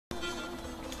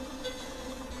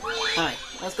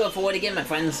Let's go forward again, my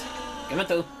friends. Come on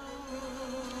through.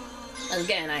 Let's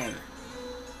get an item.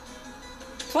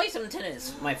 Play some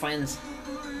tennis, my friends.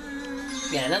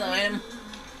 Get another item.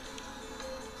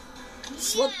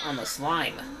 Slip on the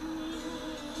slime.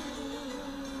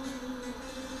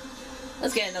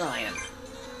 Let's get another item.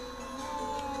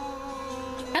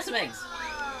 Have some eggs.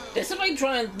 Did somebody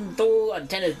try and throw a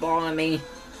tennis ball at me?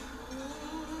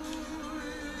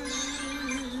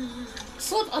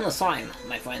 Slip on the slime,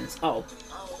 my friends. Oh.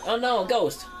 Oh no, a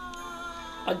ghost.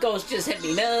 A ghost just hit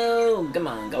me. No. Come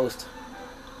on, ghost.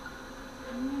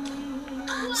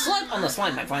 Slip on the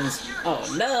slime, my friends. Oh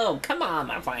no. Come on,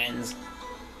 my friends.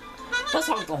 Let's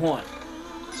honk the horn.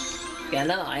 Get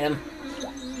another item.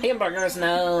 Hamburgers,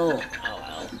 no. Oh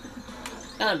well.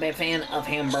 Not a big fan of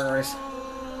hamburgers.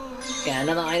 Get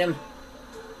another item.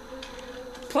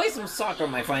 Play some soccer,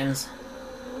 my friends.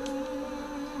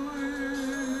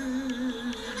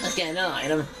 Let's get another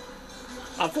item.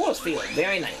 A force field,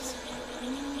 very nice.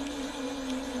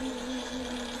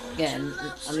 Again,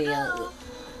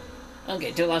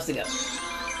 okay, 2 left to go.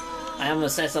 I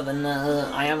almost said something.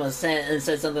 I almost said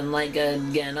something like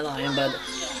get another item, but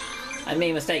I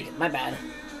made a mistake. My bad.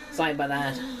 Sorry about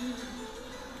that.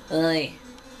 A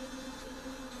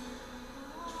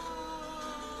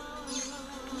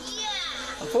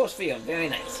force field, very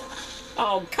nice.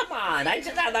 Oh come on! I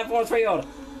just had that force field.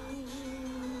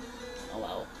 Oh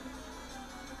well.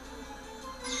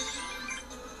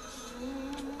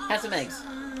 Have some eggs.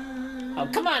 Oh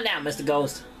come on now, Mr.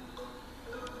 Ghost.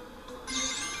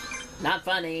 Not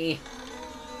funny.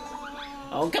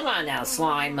 Oh, come on now,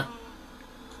 slime.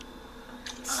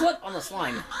 Slip on the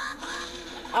slime.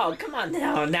 Oh, come on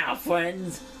now,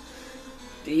 friends.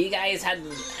 Do you guys have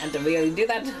to really do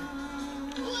that?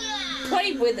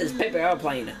 Play with this paper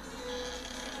airplane.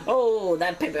 Oh,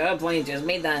 that paper airplane just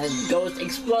made that ghost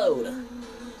explode.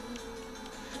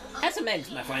 Have some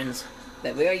eggs, my friends.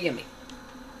 They're very yummy.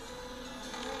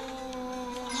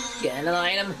 Get another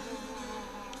item.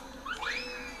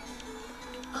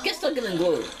 Get stuck in the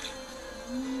glue.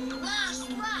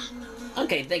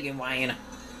 Okay, thank you, Ryan.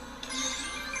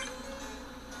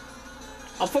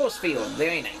 A force field,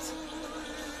 very nice.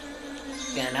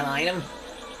 Get another item.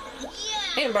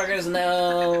 Hamburgers,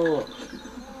 no.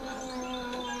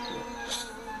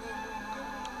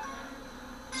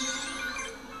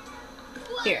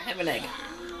 Here, have an egg.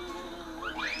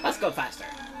 Let's go faster.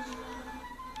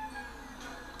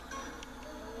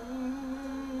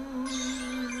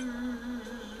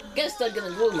 Get stuck in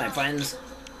the glue, my friends.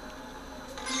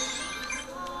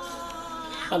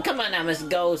 Oh, come on now, Mr.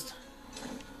 Ghost.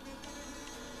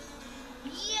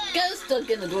 Get stuck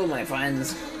in the glue, my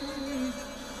friends.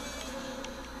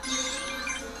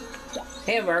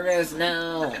 Hamburgers,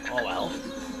 no. Oh well.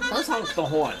 Let's honk the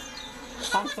horn.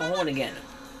 Honk the horn again.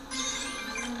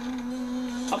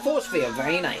 A force field,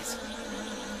 very nice.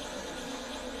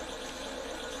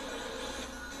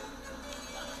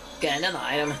 Get another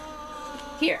item.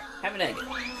 Here, have an egg.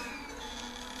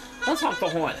 Let's honk the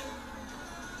horn.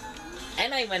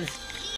 And I win.